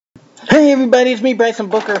Hey everybody, it's me, Bryson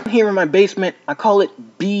Booker. I'm here in my basement. I call it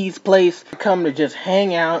B's Place. I come to just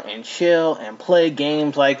hang out and chill and play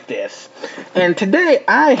games like this. And today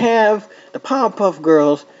I have the Powerpuff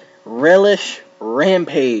Girls Relish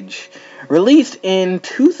Rampage, released in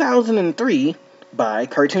 2003 by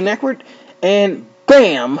Cartoon Network and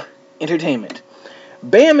BAM Entertainment.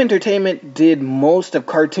 BAM Entertainment did most of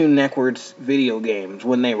Cartoon Network's video games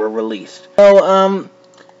when they were released. So,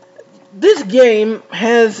 this game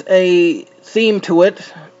has a theme to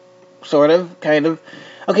it, sort of, kind of.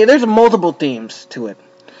 Okay, there's multiple themes to it.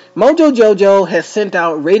 Mojo Jojo has sent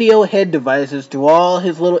out radio head devices to all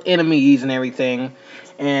his little enemies and everything,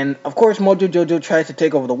 and of course Mojo Jojo tries to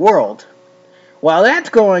take over the world. While that's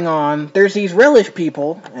going on, there's these Relish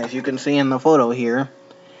people, as you can see in the photo here,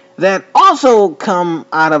 that also come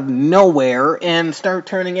out of nowhere and start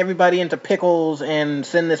turning everybody into pickles and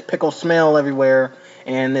send this pickle smell everywhere,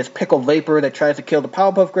 and this pickle vapor that tries to kill the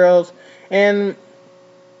Powerpuff Girls, and,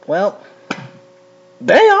 well,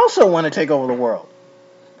 they also want to take over the world.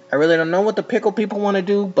 I really don't know what the pickle people want to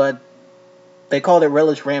do, but they called it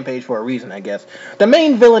Relish Rampage for a reason, I guess. The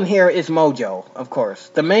main villain here is Mojo, of course.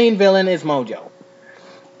 The main villain is Mojo.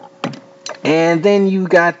 And then you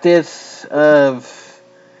got this,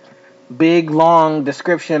 big, long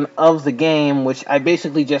description of the game, which I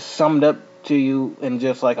basically just summed up to you in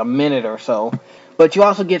just like a minute or so. But you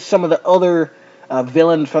also get some of the other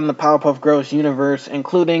villains from the Powerpuff Girls universe,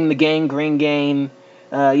 including the Gang Green Gang,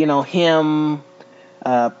 him,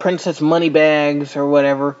 Princess Moneybags, or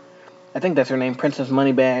whatever. I think that's her name, Princess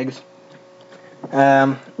Moneybags.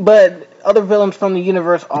 But other villains from the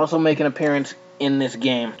universe also make an appearance in this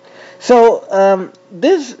game. So,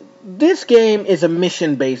 this game is a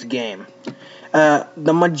mission-based game.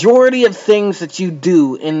 The majority of things that you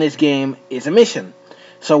do in this game is a mission.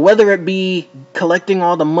 So whether it be collecting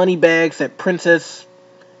all the money bags that Princess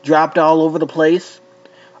dropped all over the place,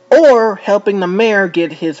 or helping the mayor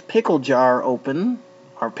get his pickle jar open,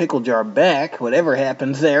 or pickle jar back, whatever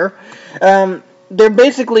happens there, they're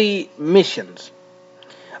basically missions.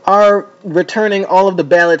 Or returning all of the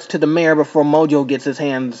ballots to the mayor before Mojo gets his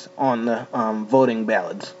hands on the voting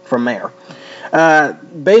ballots for mayor.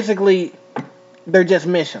 Basically, they're just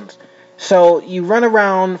missions. So you run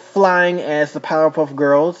around flying as the Powerpuff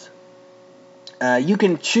Girls. You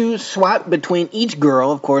can swap between each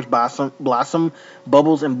girl, of course, Blossom,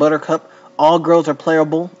 Bubbles, and Buttercup. All girls are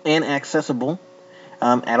playable and accessible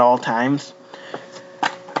at all times.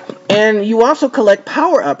 And you also collect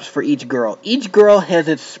power-ups for each girl. Each girl has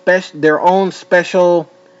their own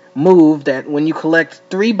special move that when you collect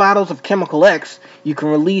 3 bottles of Chemical X, you can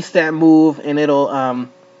release that move and it'll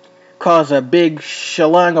cause a big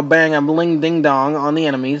shalanga-bang-a-bling-ding-dong on the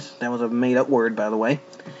enemies. That was a made-up word, by the way.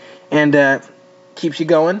 And keeps you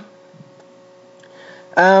going.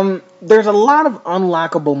 There's a lot of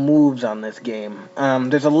unlockable moves on this game.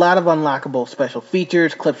 There's a lot of unlockable special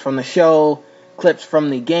features, clips from the show, clips from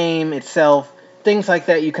the game itself, things like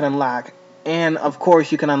that you can unlock. And, of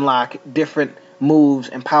course, you can unlock different moves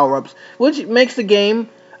and power-ups, which makes the game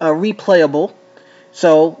replayable.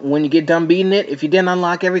 So, when you get done beating it, if you didn't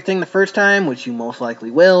unlock everything the first time, which you most likely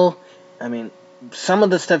will, I mean, some of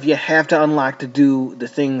the stuff you have to unlock to do the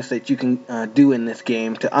things that you can do in this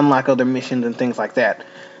game, to unlock other missions and things like that.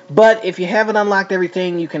 But if you haven't unlocked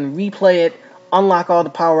everything, you can replay it, unlock all the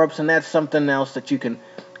power-ups, and that's something else that you can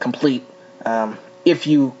complete if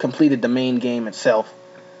you completed the main game itself.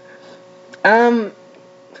 Let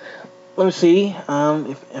me see if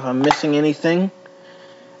I'm missing anything.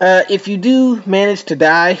 If you do manage to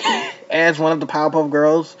die as one of the Powerpuff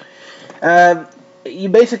Girls, you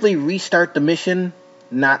basically restart the mission,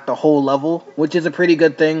 not the whole level, which is a pretty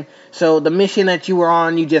good thing. So the mission that you were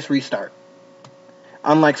on, you just restart.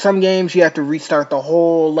 Unlike some games, you have to restart the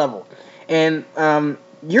whole level. And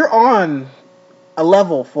you're on a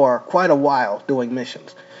level for quite a while doing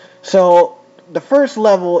missions. So the first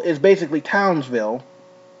level is basically Townsville.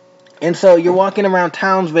 And so you're walking around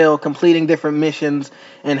Townsville completing different missions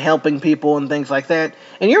and helping people and things like that.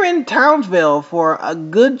 And you're in Townsville for a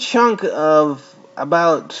good chunk of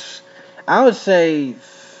about, I would say,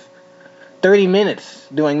 30 minutes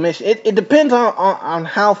doing missions. It depends on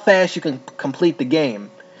how fast you can complete the game.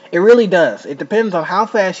 It really does. It depends on how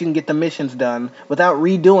fast you can get the missions done without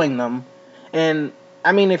redoing them. And,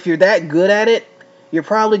 I mean, if you're that good at it, you're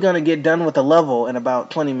probably going to get done with the level in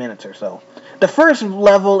about 20 minutes or so. The first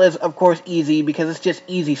level is, of course, easy because it's just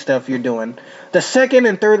easy stuff you're doing. The second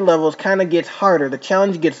and third levels kind of gets harder. The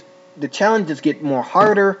challenges get more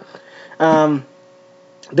harder.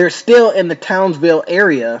 They're still in the Townsville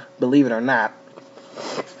area, believe it or not.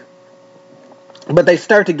 but they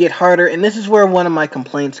start to get harder, and this is where one of my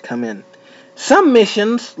complaints come in. Some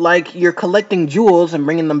missions, like you're collecting jewels and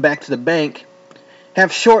bringing them back to the bank,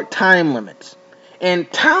 have short time limits.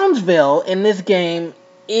 And Townsville in this game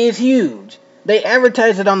is huge. They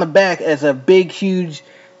advertise it on the back as a big, huge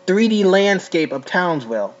 3D landscape of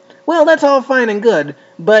Townsville. Well, that's all fine and good,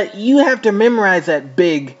 but you have to memorize that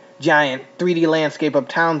big, giant 3D landscape of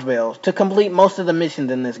Townsville to complete most of the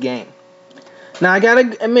missions in this game. Now, I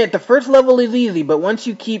gotta admit, the first level is easy, but once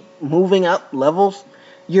you keep moving up levels,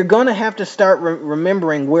 you're gonna have to start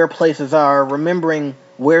remembering where places are, remembering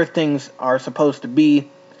where things are supposed to be,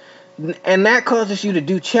 and that causes you to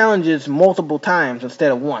do challenges multiple times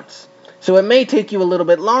instead of once. So it may take you a little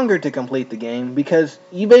bit longer to complete the game, because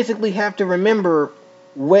you basically have to remember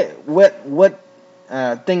what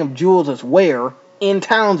thing of jewels is where in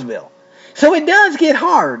Townsville. So it does get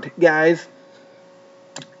hard, guys.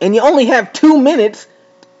 And you only have 2 minutes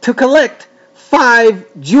to collect 5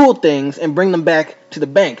 jewel things and bring them back to the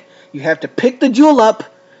bank. You have to pick the jewel up.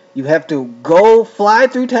 You have to go fly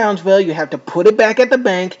through Townsville. You have to put it back at the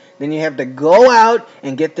bank. Then you have to go out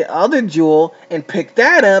and get the other jewel and pick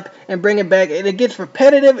that up and bring it back. And it gets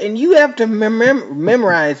repetitive, and you have to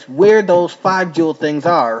memorize where those 5 jewel things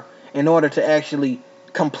are in order to actually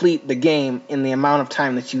complete the game in the amount of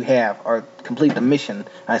time that you have, or complete the mission,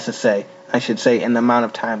 I should say, in the amount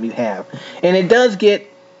of time you have. And it does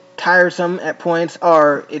get tiresome at points,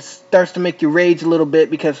 or it starts to make you rage a little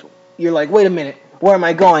bit, because you're like, wait a minute, where am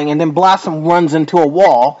I going? And then Blossom runs into a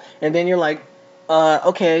wall, and then you're like,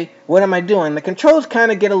 okay, what am I doing? The controls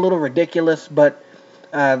kind of get a little ridiculous, but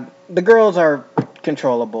the girls are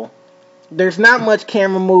controllable. There's not much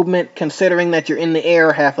camera movement, considering that you're in the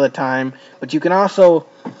air half of the time, but you can also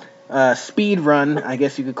speed run, I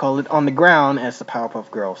guess you could call it, on the ground as the Powerpuff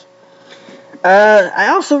Girls. I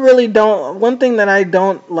also really don't... One thing that I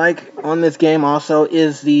don't like on this game also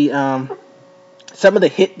is the some of the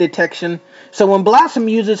hit detection. So when Blossom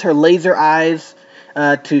uses her laser eyes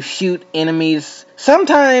to shoot enemies,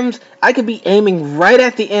 sometimes I could be aiming right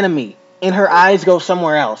at the enemy and her eyes go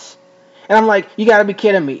somewhere else. And I'm like, you gotta be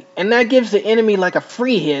kidding me. And that gives the enemy like a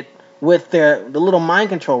free hit with the little mind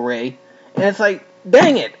control ray. And it's like,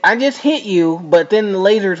 dang it, I just hit you, but then the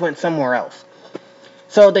lasers went somewhere else.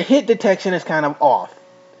 So the hit detection is kind of off.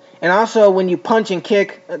 And also, when you punch and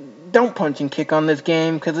kick, don't punch and kick on this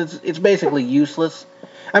game, because it's basically useless.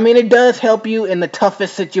 I mean, it does help you in the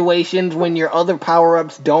toughest situations when your other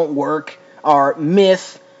power-ups don't work or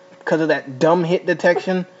miss because of that dumb hit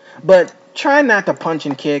detection. But try not to punch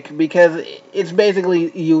and kick, because it's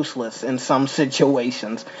basically useless in some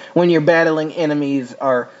situations when you're battling enemies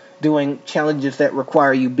or doing challenges that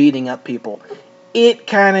require you beating up people. It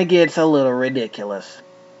kind of gets a little ridiculous.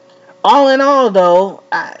 All in all, though,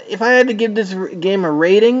 if I had to give this game a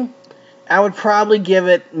rating, I would probably give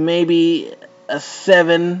it maybe a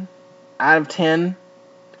 7 out of 10.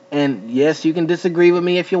 And yes, you can disagree with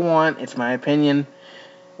me if you want. It's my opinion.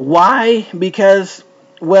 Why? Because,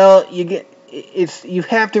 well, you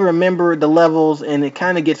have to remember the levels, and it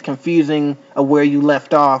kind of gets confusing of where you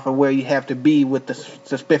left off or where you have to be with the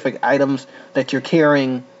specific items that you're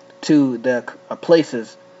carrying to the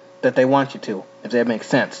places that they want you to, if that makes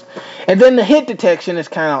sense. And then the hit detection is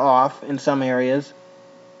kind of off in some areas.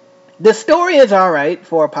 The story is alright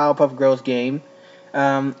for a Powerpuff Girls game.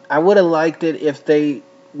 I would have liked it if they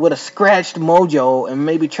would have scratched Mojo and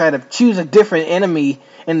maybe try to choose a different enemy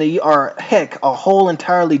or heck, a whole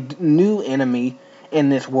entirely new enemy in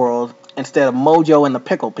this world instead of Mojo and the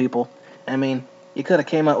Pickle People. I mean, you could have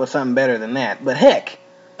came up with something better than that. But heck,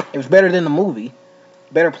 it was better than the movie.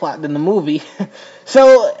 Better plot than the movie.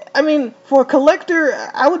 So, I mean, for a collector,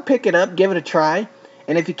 I would pick it up, give it a try.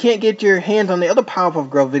 And if you can't get your hands on the other Powerpuff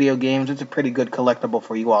Girl video games, it's a pretty good collectible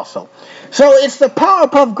for you also. So, it's the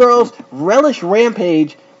Powerpuff Girls Relish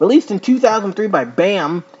Rampage, released in 2003 by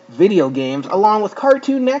BAM Video Games, along with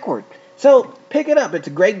Cartoon Network. So, pick it up. It's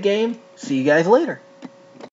a great game. See you guys later.